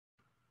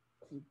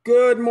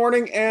Good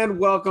morning and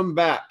welcome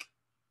back.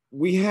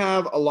 We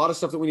have a lot of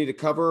stuff that we need to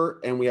cover,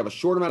 and we have a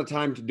short amount of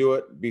time to do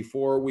it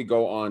before we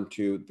go on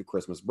to the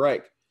Christmas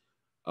break.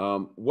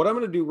 What I'm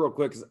going to do real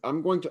quick is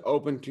I'm going to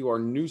open to our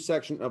new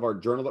section of our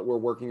journal that we're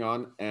working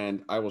on,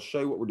 and I will show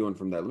you what we're doing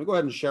from there. Let me go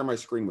ahead and share my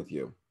screen with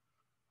you.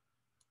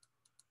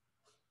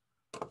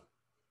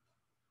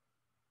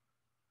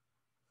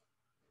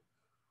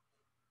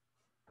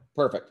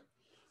 Perfect.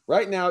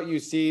 Right now, you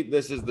see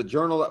this is the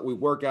journal that we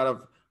work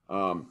out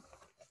of.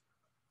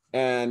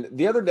 And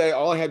the other day,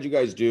 all I had you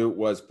guys do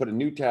was put a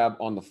new tab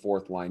on the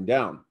fourth line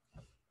down.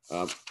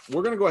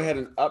 We're going to go ahead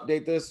and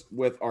update this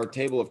with our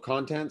table of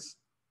contents.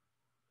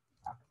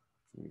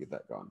 Let me get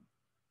that going.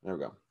 There we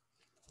go.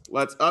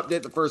 Let's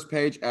update the first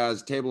page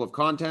as table of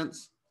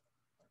contents.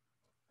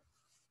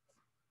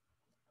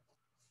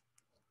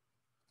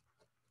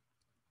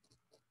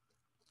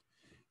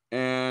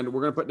 And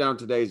we're going to put down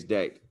today's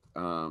date,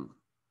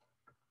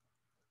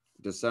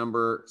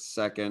 December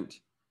 2nd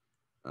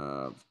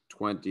of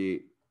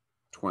 2020.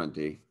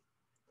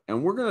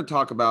 And we're going to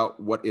talk about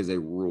what is a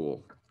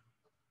rule.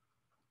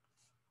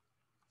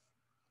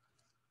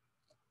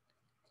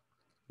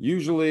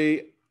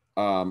 Usually,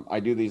 I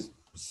do these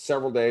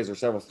several days or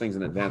several things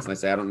in advance, and I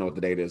say I don't know what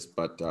the date is,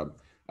 but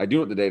I do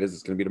know what the date is.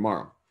 It's going to be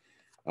tomorrow.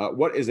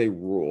 What is a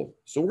rule?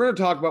 So we're going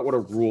to talk about what a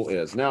rule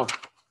is. Now,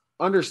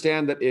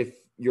 understand that if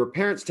your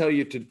parents tell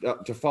you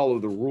to follow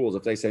the rules,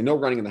 if they say no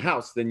running in the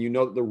house, then you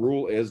know that the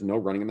rule is no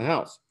running in the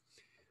house.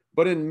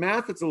 But in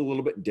math, it's a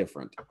little bit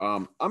different.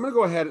 I'm going to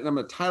go ahead and I'm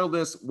going to title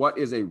this, What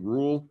is a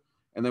Rule?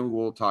 And then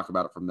we'll talk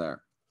about it from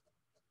there.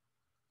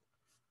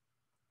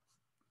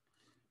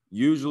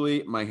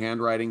 Usually my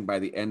handwriting by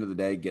the end of the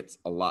day gets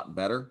a lot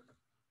better,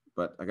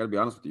 but I got to be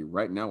honest with you,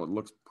 right now it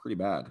looks pretty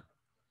bad.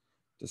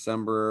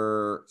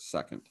 December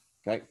 2nd,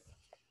 okay?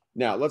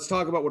 Now let's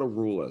talk about what a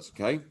rule is,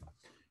 okay?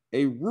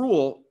 A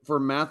rule for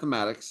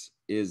mathematics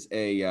is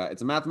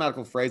it's a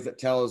mathematical phrase that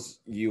tells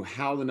you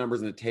how the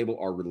numbers in a table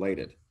are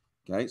related,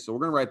 okay? So we're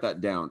going to write that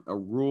down. A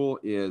rule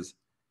is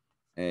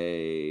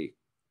a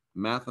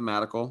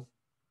mathematical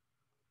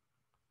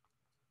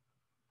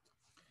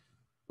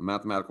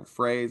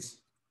phrase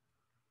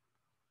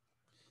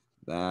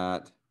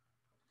that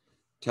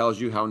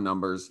tells you how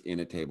numbers in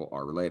a table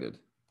are related.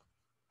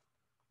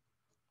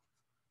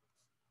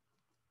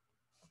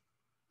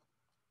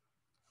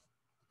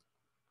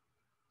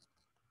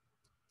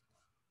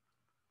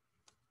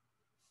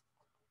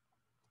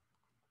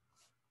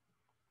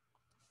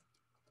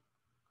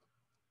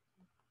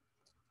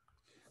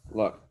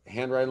 Look,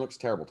 handwriting looks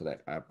terrible today.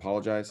 I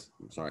apologize.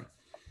 I'm sorry.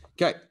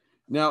 Okay.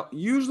 Now,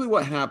 usually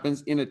what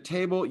happens in a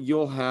table,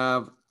 you'll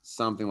have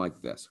something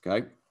like this,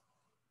 okay?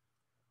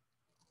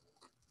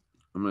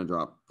 I'm going to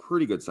draw a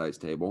pretty good size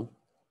table.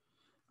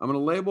 I'm going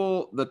to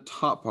label the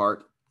top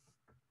part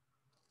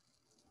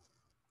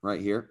right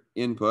here,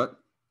 input,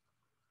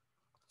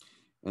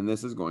 and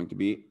this is going to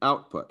be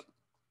output.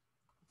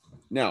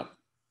 Now,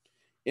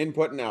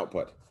 input and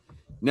output.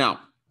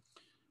 Now,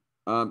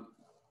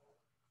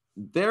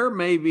 there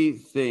may be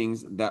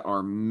things that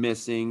are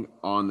missing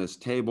on this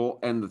table,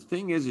 and the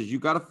thing is you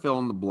got to fill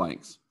in the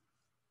blanks.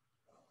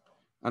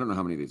 I don't know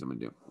how many of these I'm going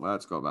to do.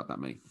 Let's go about that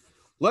many.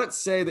 Let's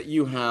say that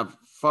you have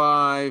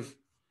 5,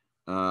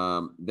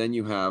 then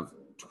you have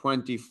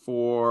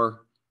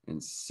 24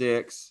 and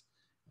 6,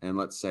 and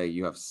let's say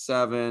you have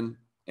 7,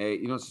 8.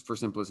 You know, for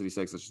simplicity's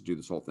sake, let's just do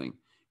this whole thing.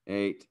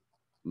 8,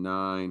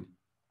 9,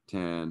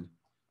 10,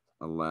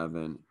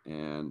 11,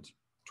 and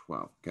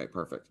 12. Okay,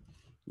 perfect.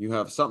 You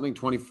have something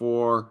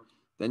 24,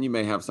 then you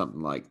may have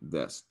something like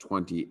this,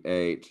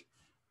 28.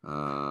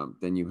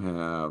 Then you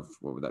have,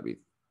 what would that be?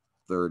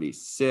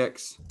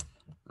 36.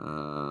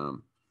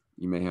 You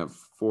may have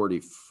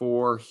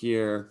 44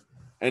 here.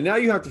 And now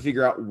you have to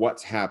figure out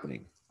what's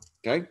happening,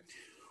 okay?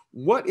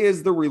 What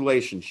is the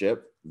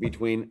relationship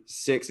between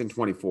 6 and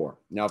 24?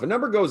 Now, if a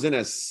number goes in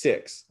as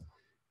 6,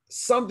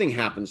 something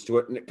happens to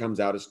it and it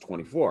comes out as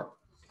 24.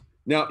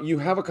 Now, you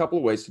have a couple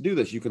of ways to do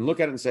this. You can look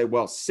at it and say,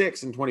 well,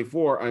 6 and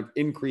 24, I've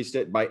increased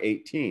it by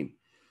 18.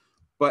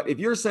 But if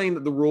you're saying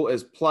that the rule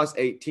is plus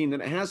 18, then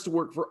it has to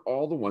work for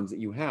all the ones that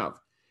you have.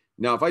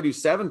 Now, if I do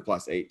 7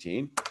 plus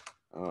 18,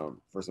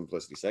 for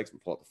simplicity's sake, I'm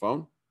pull out the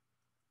phone.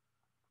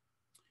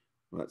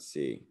 Let's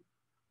see.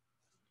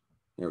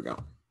 Here we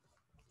go.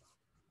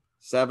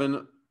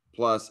 7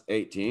 plus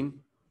 18.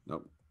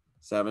 Nope.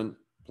 7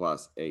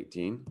 plus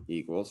 18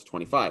 equals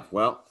 25.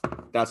 Well,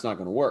 that's not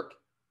going to work.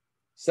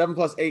 7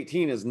 plus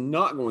 18 is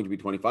not going to be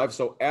 25,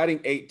 so adding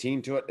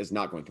 18 to it is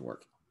not going to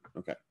work.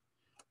 Okay,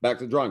 back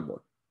to the drawing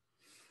board.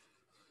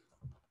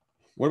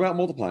 What about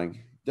multiplying?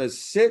 Does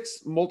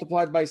 6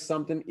 multiplied by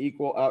something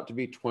equal out to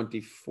be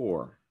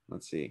 24?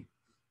 Let's see.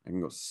 I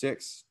can go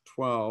 6,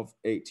 12,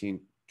 18,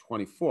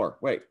 24.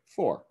 Wait,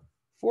 4.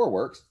 4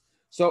 works.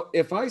 So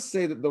if I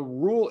say that the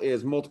rule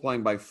is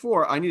multiplying by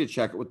 4, I need to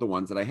check it with the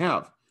ones that I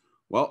have.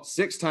 Well,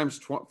 6 times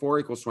 4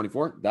 equals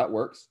 24. That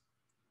works.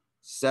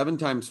 7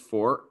 times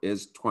 4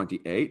 is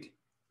 28,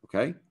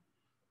 okay?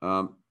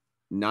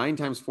 9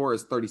 times 4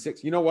 is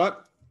 36. You know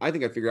what? I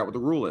think I figured out what the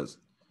rule is.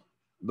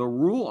 The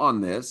rule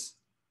on this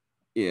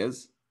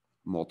is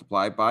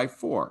multiply by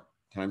 4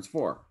 times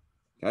 4.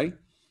 Okay.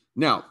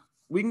 Now,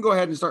 we can go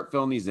ahead and start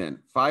filling these in.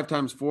 5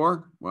 times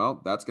 4,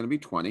 well, that's going to be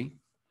 20.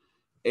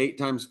 8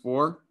 times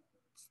 4,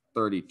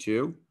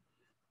 32.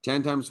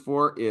 10 times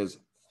 4 is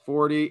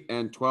 40.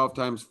 And 12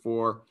 times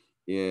 4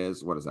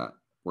 is, what is that?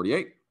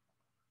 48.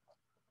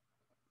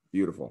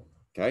 Beautiful.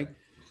 Okay.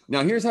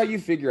 Now, here's how you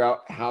figure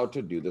out how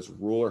to do this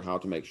rule or how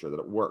to make sure that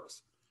it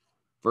works.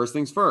 First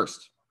things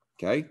first.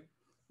 Okay.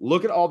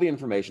 Look at all the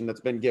information that's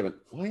been given.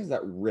 Why is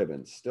that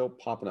ribbon still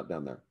popping up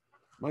down there?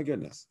 My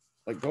goodness.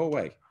 Like, go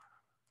away.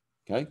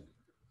 Okay.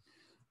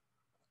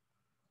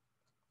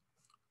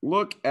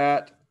 Look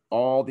at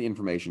all the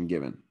information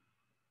given.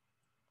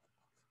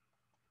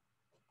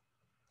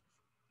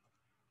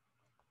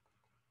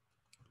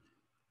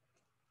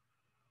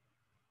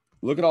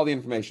 Look at all the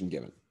information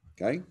given.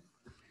 Okay.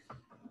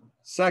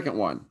 Second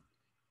one,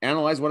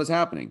 analyze what is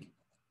happening.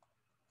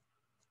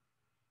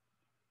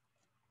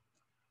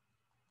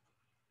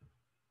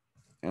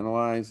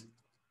 Analyze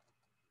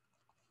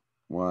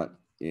what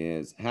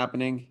is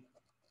happening.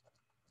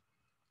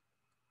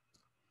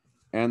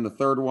 And the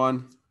third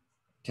one,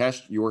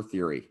 test your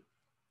theory.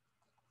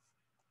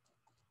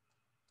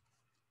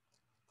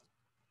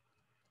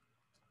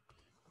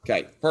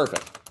 Okay,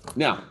 perfect.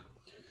 Now,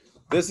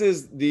 this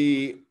is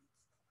the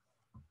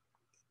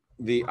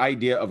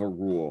idea of a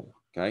rule,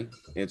 okay?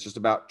 It's just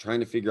about trying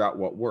to figure out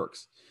what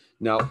works.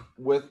 Now,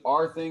 with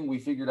our thing, we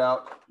figured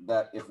out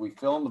that if we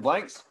fill in the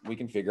blanks, we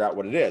can figure out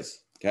what it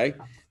is, okay?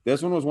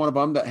 This one was one of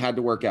them that had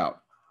to work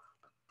out.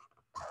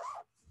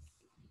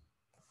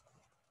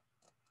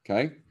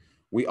 Okay.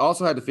 We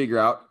also had to figure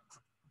out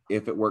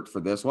if it worked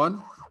for this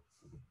one,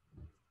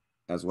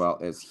 as well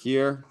as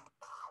here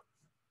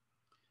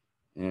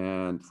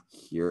and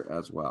here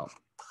as well.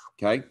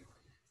 Okay.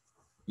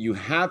 You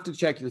have to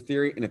check your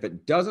theory. And if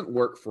it doesn't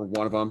work for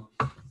one of them,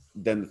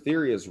 then the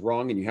theory is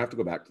wrong and you have to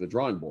go back to the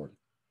drawing board.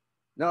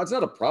 Now, it's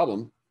not a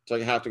problem. So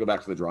you have to go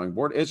back to the drawing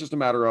board. It's just a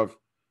matter of,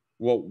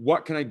 well,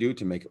 what can I do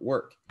to make it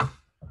work?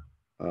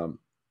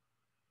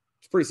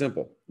 It's pretty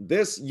simple.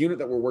 This unit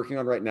that we're working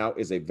on right now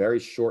is a very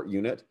short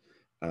unit,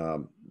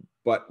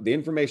 but the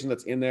information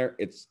that's in there,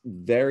 it's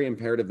very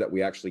imperative that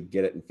we actually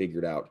get it and figure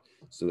it out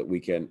so that we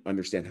can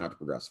understand how to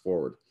progress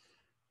forward.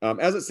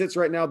 As it sits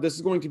right now, this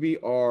is going to be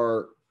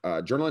our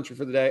journal entry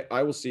for the day.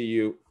 I will see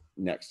you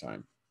next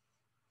time.